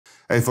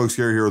Hey folks,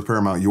 Gary here with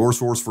Paramount, your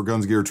source for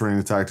guns, gear, training,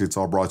 and tactics,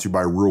 all brought to you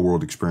by real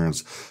world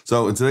experience.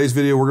 So in today's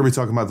video, we're gonna be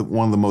talking about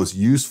one of the most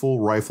useful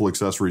rifle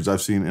accessories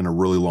I've seen in a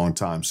really long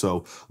time.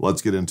 So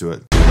let's get into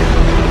it.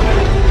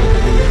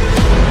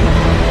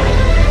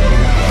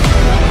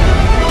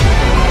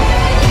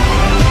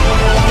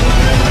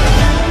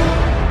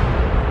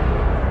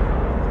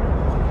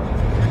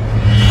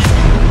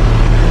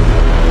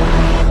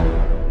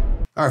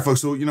 All right,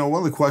 folks, so, one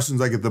of the questions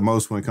I get the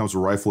most when it comes to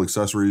rifle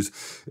accessories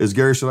is,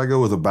 Gary, should I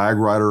go with a bag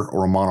rider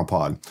or a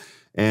monopod?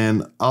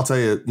 And I'll tell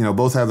you,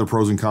 both have their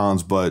pros and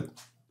cons, but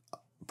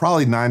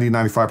probably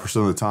 90–95%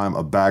 of the time,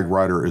 a bag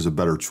rider is a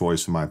better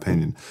choice, in my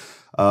opinion.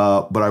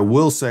 But I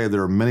will say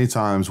there are many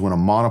times when a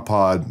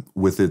monopod,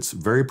 with its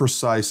very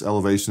precise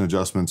elevation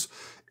adjustments,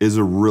 is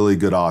a really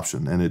good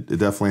option, and it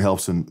definitely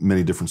helps in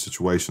many different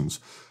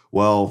situations.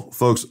 Well,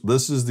 folks,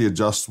 this is the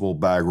adjustable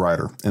bag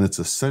rider, and it's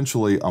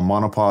essentially a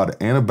monopod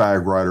and a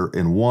bag rider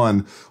in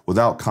one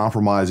without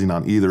compromising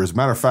on either. As a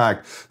matter of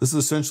fact, this is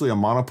essentially a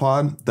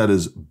monopod that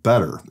is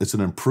better. It's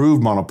an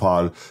improved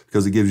monopod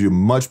because it gives you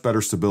much better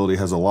stability,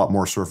 has a lot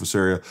more surface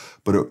area,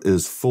 but it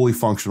is fully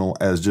functional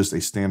as just a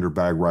standard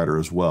bag rider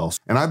as well.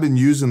 And I've been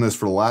using this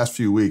for the last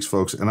few weeks,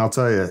 folks, and I'll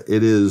tell you,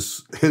 it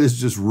is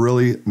just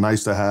really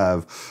nice to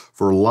have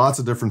for lots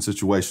of different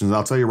situations. And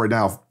I'll tell you right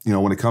now,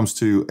 when it comes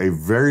to a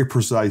very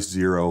precise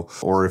zero,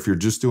 or if you're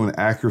just doing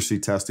accuracy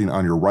testing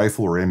on your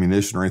rifle or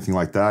ammunition or anything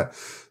like that,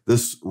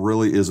 this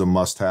really is a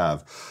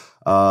must-have.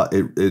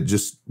 It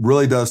just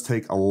really does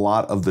take a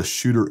lot of the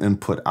shooter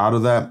input out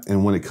of that.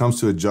 And when it comes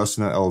to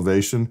adjusting that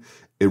elevation,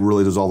 it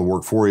really does all the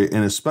work for you.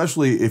 And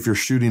especially if you're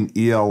shooting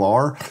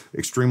ELR,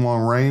 extreme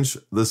long range,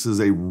 this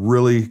is a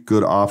really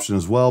good option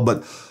as well.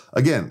 But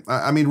again,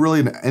 I mean,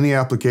 really in any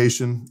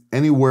application,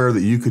 anywhere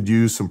that you could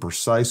use some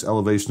precise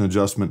elevation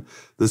adjustment,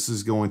 this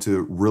is going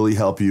to really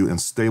help you and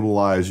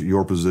stabilize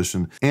your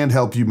position and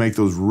help you make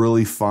those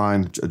really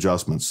fine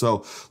adjustments.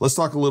 So let's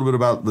talk a little bit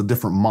about the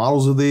different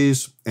models of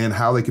these and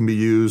how they can be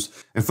used.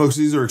 And folks,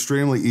 these are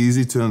extremely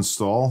easy to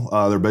install.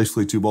 They're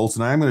basically 2 bolts,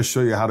 and I'm going to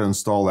show you how to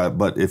install that.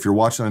 But if you're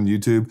watching on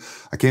YouTube,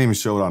 I can't even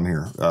show it on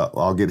here.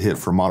 I'll get hit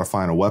for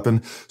modifying a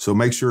weapon. So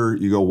make sure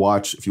you go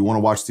watch. If you want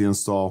to watch the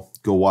install,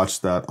 go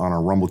watch that on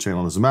our Rumble channel.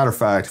 And as a matter of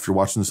fact, if you're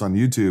watching this on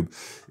YouTube,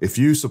 if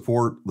you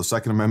support the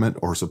Second Amendment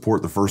or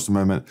support the First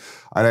Amendment,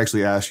 I'd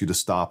actually ask you to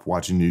stop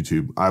watching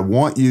YouTube. I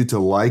want you to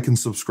like and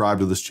subscribe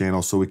to this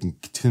channel so we can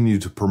continue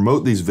to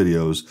promote these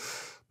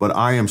videos. But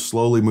I am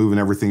slowly moving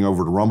everything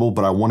over to Rumble,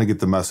 but I want to get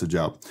the message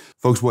out.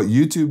 Folks, what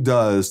YouTube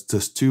does to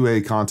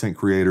 2A content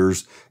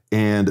creators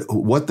and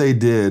what they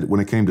did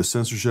when it came to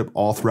censorship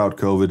all throughout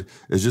COVID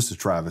is just a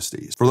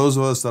travesty. For those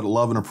of us that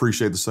love and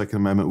appreciate the Second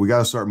Amendment, we got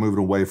to start moving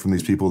away from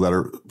these people that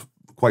are,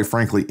 quite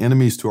frankly,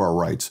 enemies to our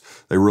rights.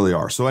 They really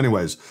are. So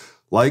anyways,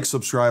 like,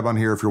 subscribe on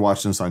here if you're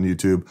watching this on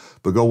YouTube,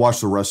 but go watch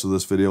the rest of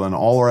this video and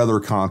all our other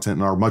content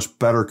and our much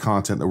better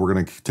content that we're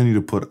going to continue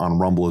to put on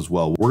Rumble as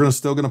well. We're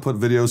still going to put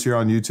videos here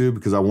on YouTube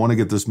because I want to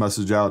get this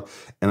message out,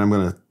 and I'm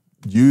going to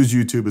use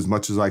YouTube as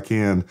much as I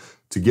can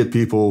to get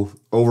people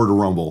over to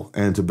Rumble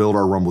and to build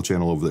our Rumble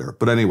channel over there.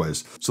 But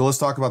anyways, so let's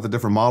talk about the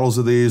different models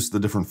of these,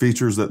 the different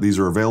features that these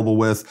are available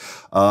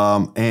with,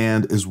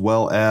 and as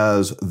well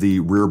as the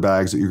rear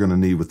bags that you're gonna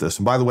need with this.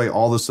 And by the way,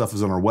 all this stuff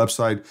is on our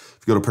website. If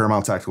you go to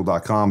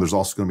ParamountTactical.com, there's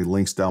also gonna be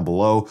links down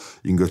below.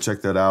 You can go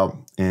check that out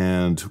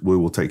and we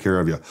will take care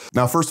of you.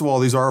 Now, first of all,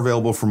 these are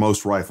available for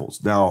most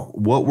rifles. Now,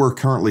 what we're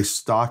currently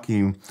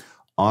stocking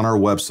on our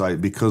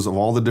website, because of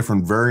all the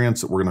different variants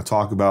that we're gonna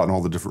talk about and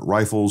all the different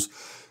rifles,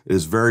 it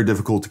is very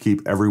difficult to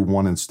keep every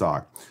one in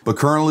stock. But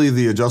currently,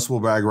 the adjustable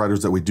bag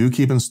riders that we do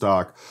keep in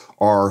stock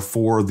are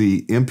for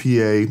the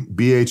MPA,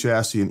 BA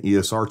chassis, and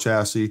ESR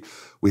chassis.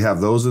 We have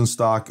those in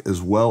stock,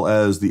 as well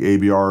as the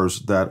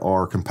ABRs that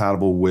are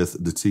compatible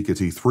with the Tikka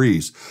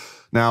T3s.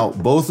 Now,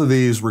 both of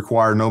these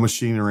require no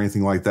machining or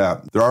anything like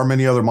that. There are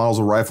many other models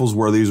of rifles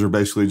where these are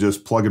basically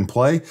just plug and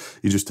play.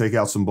 You just take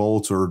out some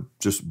bolts or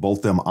just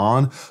bolt them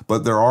on.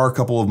 But there are a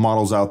couple of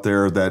models out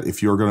there that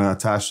if you're going to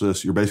attach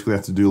this, you basically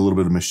have to do a little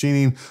bit of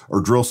machining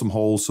or drill some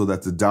holes so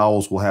that the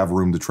dowels will have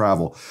room to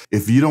travel.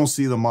 If you don't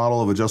see the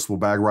model of adjustable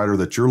bag rider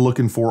that you're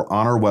looking for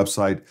on our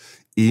website,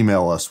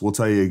 email us. We'll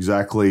tell you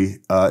exactly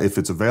if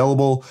it's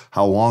available,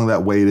 how long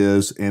that wait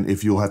is, and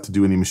if you'll have to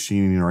do any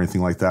machining or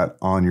anything like that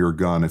on your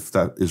gun if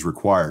that is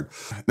required.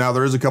 Now,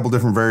 there is a couple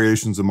different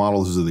variations and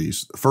models of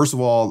these. First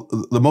of all,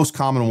 the most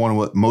common one,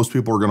 what most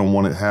people are going to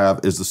want to have,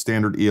 is the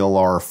standard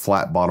ELR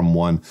flat bottom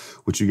one,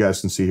 which you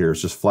guys can see here.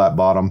 It's just flat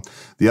bottom.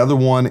 The other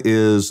one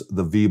is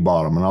the V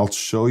bottom, and I'll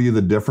show you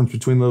the difference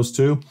between those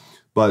two.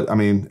 But I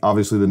mean,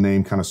 obviously the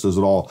name kind of says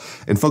it all.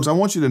 And folks, I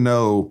want you to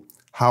know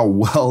how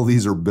well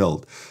these are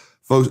built.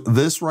 Folks,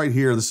 this right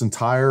here,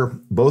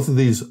 both of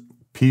these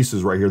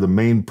pieces right here, the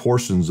main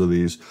portions of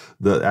these,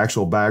 the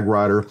actual bag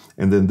rider,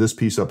 and then this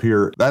piece up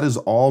here, that is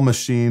all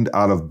machined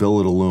out of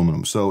billet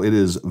aluminum. So it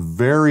is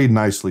very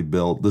nicely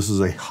built. This is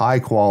a high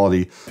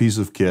quality piece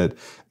of kit,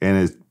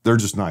 and they're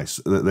just nice.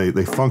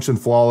 They function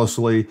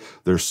flawlessly.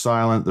 They're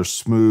silent. They're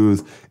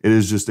smooth. It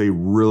is just a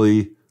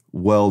really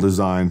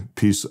well-designed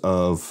piece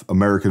of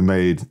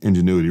American-made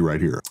ingenuity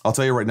right here. I'll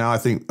tell you right now, I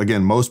think,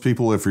 again, most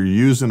people, if you're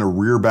using a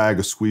rear bag,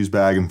 a squeeze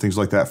bag, and things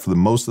like that, for the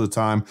most of the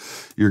time,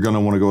 you're gonna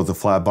wanna go with the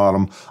flat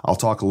bottom. I'll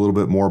talk a little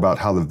bit more about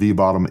how the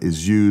V-bottom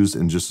is used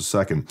in just a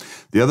second.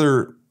 The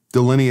other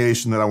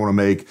delineation that I wanna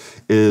make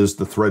is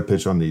the thread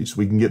pitch on these.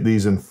 We can get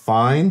these in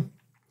fine,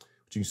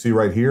 which you can see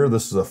right here.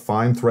 This is a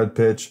fine thread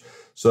pitch.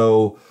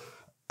 So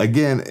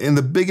again, and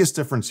the biggest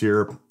difference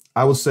here,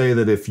 I would say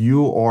that if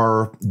you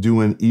are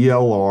doing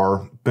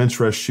ELR, bench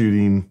rest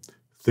shooting,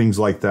 things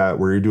like that,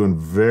 where you're doing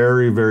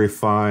very, very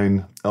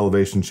fine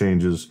elevation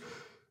changes,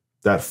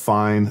 that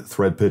fine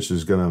thread pitch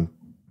is gonna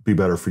be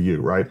better for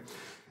you, right?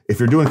 If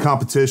you're doing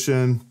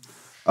competition,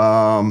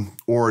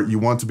 or you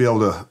want to be able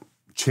to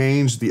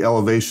change the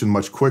elevation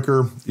much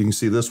quicker, you can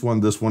see this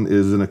one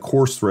is in a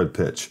coarse thread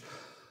pitch.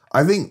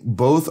 I think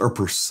both are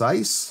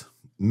precise.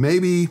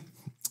 Maybe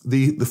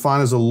the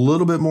fine is a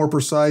little bit more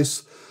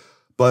precise,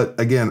 but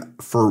again,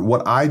 for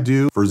what I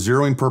do, for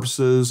zeroing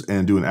purposes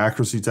and doing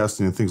accuracy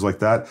testing and things like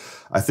that,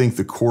 I think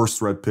the coarse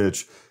thread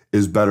pitch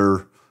is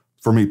better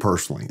for me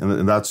personally,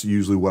 and that's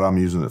usually what I'm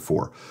using it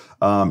for.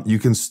 You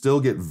can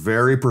still get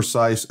very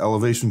precise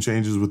elevation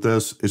changes with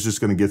this. It's just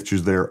gonna get you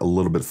there a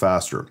little bit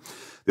faster.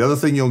 The other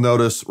thing you'll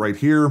notice right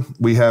here,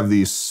 we have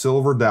these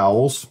silver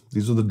dowels.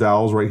 These are the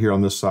dowels right here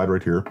on this side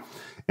right here.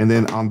 And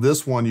then on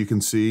this one, you can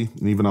see,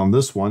 and even on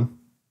this one,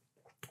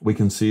 we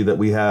can see that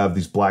we have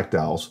these black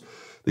dowels.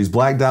 These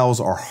black dowels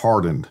are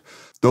hardened.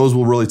 Those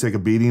will really take a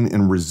beating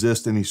and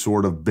resist any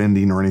sort of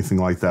bending or anything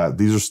like that.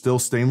 These are still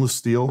stainless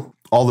steel.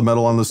 All the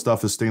metal on this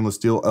stuff is stainless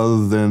steel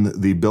other than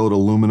the billet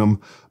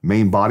aluminum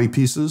main body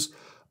pieces.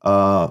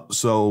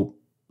 So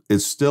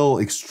it's still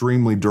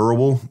extremely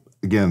durable.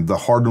 Again, the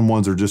hardened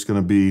ones are just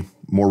gonna be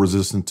more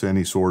resistant to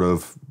any sort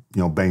of,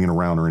 banging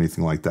around or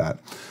anything like that.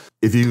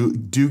 If you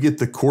do get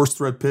the coarse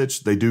thread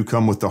pitch, they do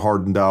come with the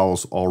hardened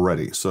dowels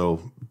already. So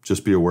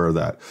just be aware of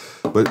that.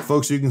 But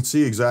folks, you can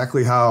see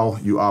exactly how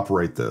you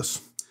operate this.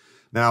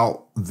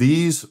 Now,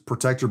 these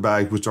protector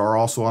bags, which are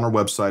also on our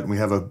website, and we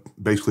have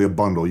basically a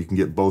bundle. You can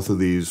get both of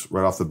these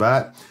right off the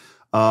bat.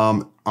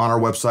 On our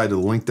website, the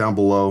link down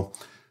below.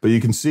 But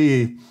you can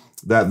see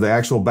that the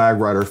actual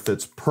bag rider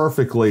fits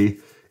perfectly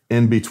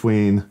in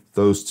between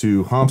those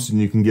two humps,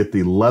 and you can get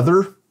the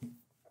leather.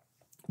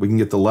 We can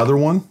get the leather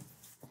one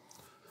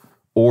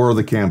or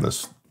the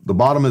canvas. The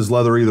bottom is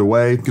leather either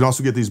way. You can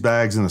also get these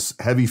bags in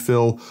a heavy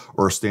fill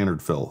or a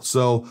standard fill.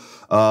 So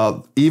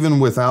even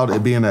without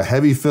it being a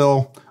heavy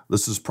fill,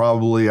 this is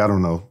probably, I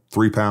don't know,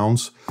 3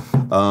 pounds.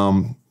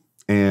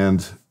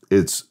 And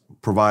it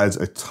provides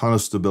a ton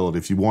of stability.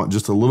 If you want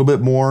just a little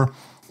bit more,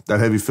 that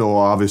heavy fill will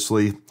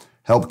obviously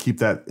help keep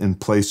that in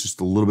place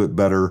just a little bit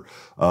better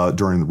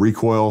during the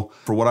recoil.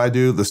 For what I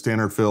do, the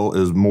standard fill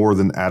is more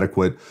than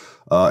adequate.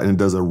 And it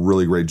does a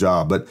really great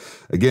job. But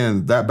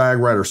again, that bag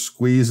rider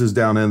squeezes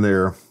down in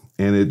there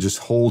and it just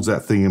holds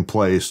that thing in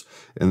place.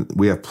 And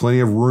we have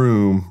plenty of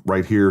room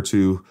right here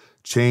to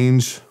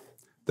change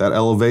that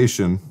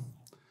elevation.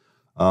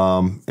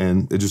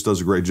 And it just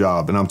does a great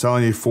job. And I'm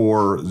telling you,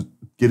 for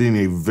getting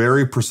a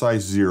very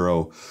precise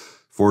zero,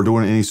 for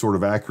doing any sort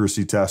of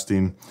accuracy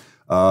testing,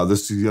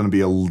 this is going to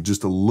be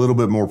just a little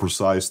bit more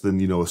precise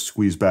than, a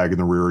squeeze bag in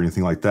the rear or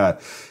anything like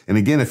that. And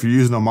again, if you're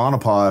using a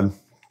monopod,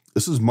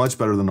 this is much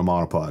better than a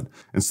monopod.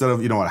 Instead of,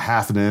 a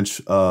 1/2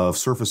 inch of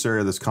surface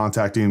area that's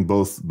contacting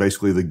both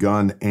basically the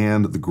gun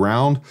and the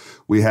ground,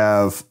 we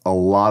have a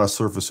lot of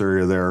surface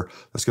area there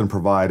that's going to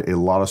provide a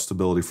lot of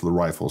stability for the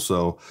rifle.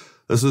 So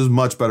this is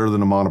much better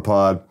than a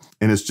monopod,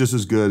 and it's just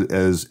as good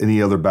as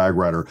any other bag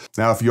rider.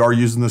 Now, if you are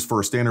using this for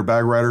a standard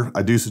bag rider,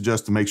 I do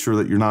suggest to make sure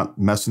that you're not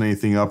messing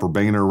anything up or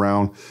banging it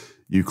around.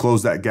 You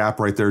close that gap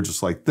right there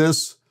just like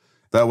this.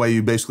 That way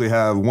you basically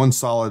have one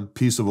solid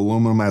piece of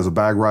aluminum as a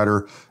bag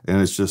rider,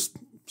 and it's just,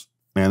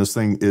 man, this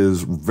thing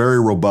is very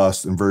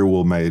robust and very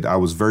well made. I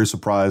was very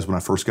surprised when I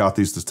first got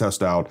these to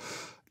test out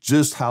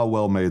just how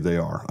well made they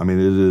are. I mean,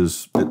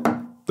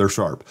 they're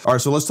sharp. All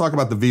right, so let's talk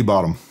about the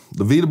V-bottom.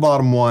 The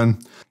V-bottom one,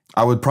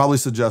 I would probably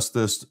suggest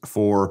this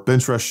for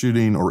bench rest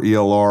shooting or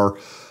ELR.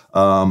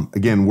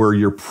 Again, where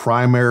you're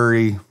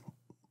primarily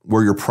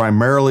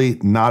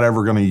not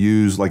ever gonna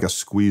use like a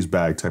squeeze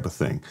bag type of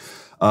thing.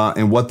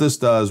 And what this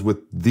does with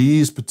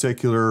these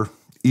particular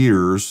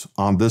ears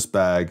on this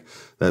bag,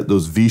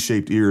 those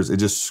V-shaped ears, it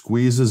just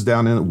squeezes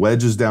down in,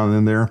 wedges down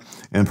in there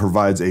and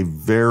provides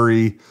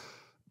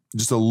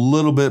just a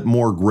little bit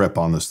more grip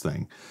on this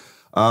thing.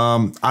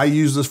 I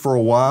used this for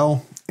a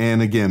while,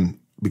 and again,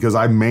 because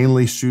I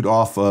mainly shoot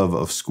off of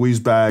a squeeze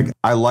bag,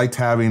 I liked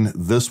having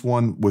this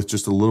one with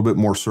just a little bit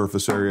more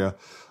surface area.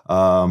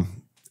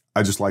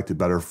 I just liked it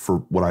better for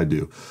what I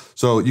do.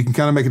 So you can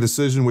kind of make a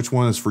decision which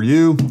one is for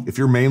you. If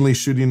you're mainly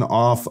shooting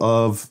off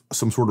of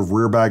some sort of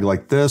rear bag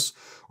like this,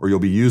 or you'll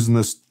be using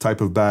this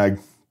type of bag,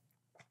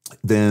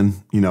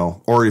 then,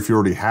 or if you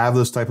already have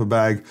this type of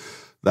bag,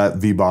 that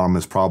V-bottom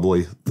is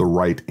probably the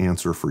right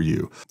answer for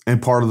you.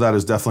 And part of that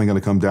is definitely going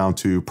to come down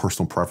to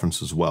personal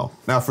preference as well.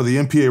 Now for the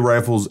MPA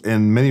rifles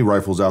and mini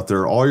rifles out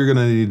there, all you're going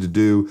to need to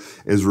do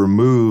is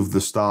remove the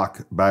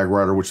stock bag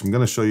rider, which I'm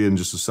going to show you in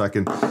just a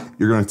second.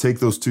 You're going to take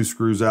those 2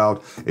 screws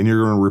out and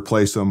you're going to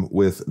replace them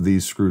with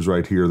these screws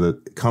right here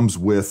that comes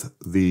with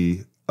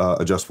the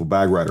adjustable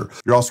bag rider.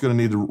 You're also going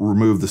to need to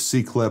remove the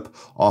C-clip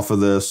off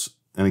of this.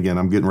 And again,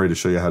 I'm getting ready to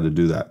show you how to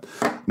do that.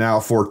 Now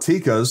for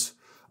Tikkas,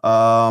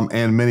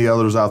 and many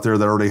others out there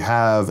that already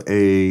have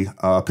a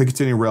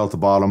Picatinny rail at the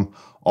bottom,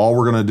 all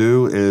we're going to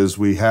do is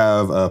we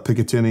have a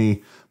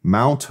Picatinny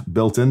mount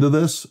built into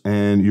this,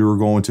 and you're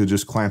going to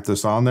just clamp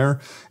this on there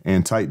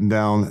and tighten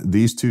down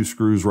these 2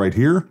 screws right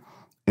here,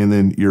 and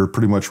then you're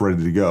pretty much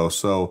ready to go.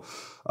 So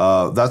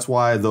that's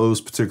why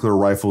those particular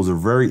rifles are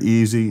very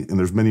easy, and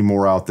there's many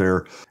more out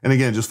there. And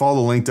again, just follow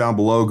the link down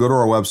below, go to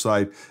our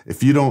website.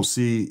 If you don't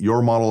see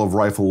your model of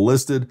rifle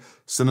listed,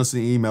 send us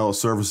an email at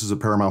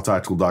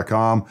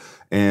services@paramountTactical.com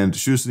and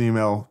shoot us an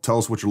email. Tell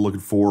us what you're looking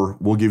for.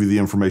 We'll give you the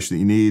information that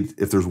you need,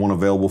 if there's one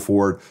available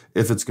for it,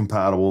 if it's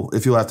compatible,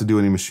 if you'll have to do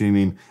any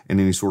machining and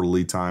any sort of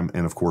lead time,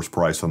 and of course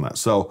price on that.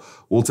 So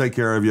we'll take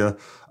care of you.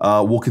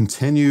 We'll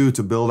continue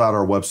to build out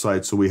our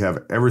website so we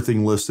have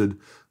everything listed,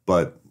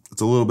 but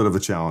it's a little bit of a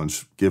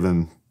challenge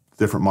given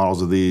different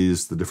models of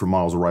these, the different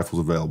models of rifles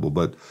available,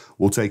 but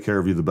we'll take care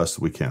of you the best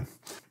that we can.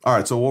 All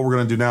right, so what we're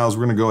gonna do now is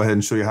we're gonna go ahead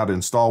and show you how to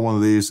install one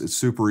of these. It's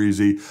super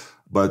easy,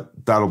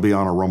 but that'll be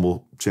on our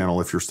Rumble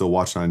channel if you're still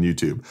watching on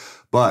YouTube.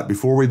 But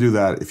before we do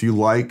that, if you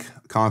like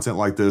content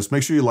like this,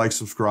 make sure you like,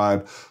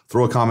 subscribe,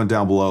 throw a comment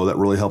down below. That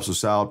really helps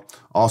us out.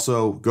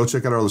 Also, go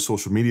check out our other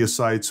social media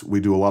sites. We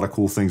do a lot of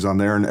cool things on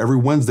there. And every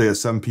Wednesday at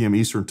 7 p.m.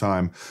 Eastern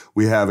time,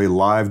 we have a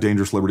live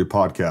Dangerous Liberty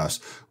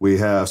podcast. We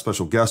have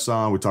special guests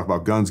on. We talk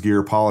about guns,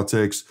 gear,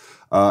 politics,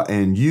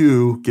 and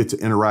you get to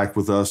interact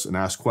with us and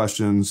ask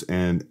questions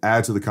and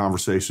add to the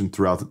conversation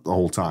throughout the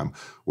whole time.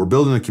 We're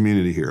building a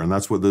community here, and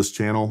that's what this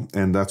channel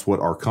and that's what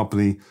our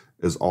company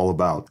is all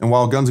about. And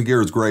while guns and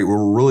gear is great, what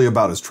we're really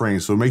about is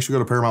training. So make sure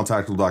you go to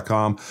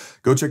ParamountTactical.com.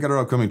 Go check out our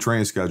upcoming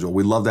training schedule.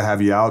 We'd love to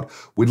have you out.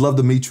 We'd love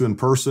to meet you in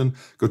person.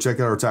 Go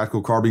check out our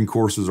tactical carbine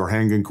courses, our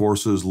handgun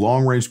courses,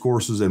 long range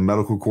courses, and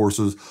medical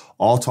courses,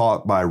 all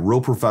taught by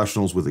real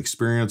professionals with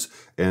experience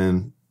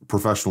and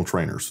professional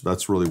trainers.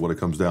 That's really what it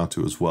comes down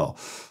to as well.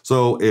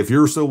 So if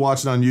you're still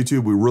watching on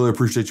YouTube, we really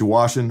appreciate you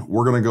watching.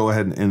 We're going to go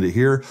ahead and end it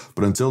here.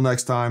 But until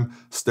next time,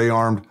 stay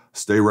armed,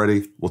 stay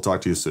ready. We'll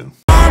talk to you soon.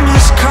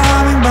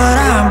 Coming, but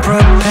I'm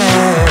prepared.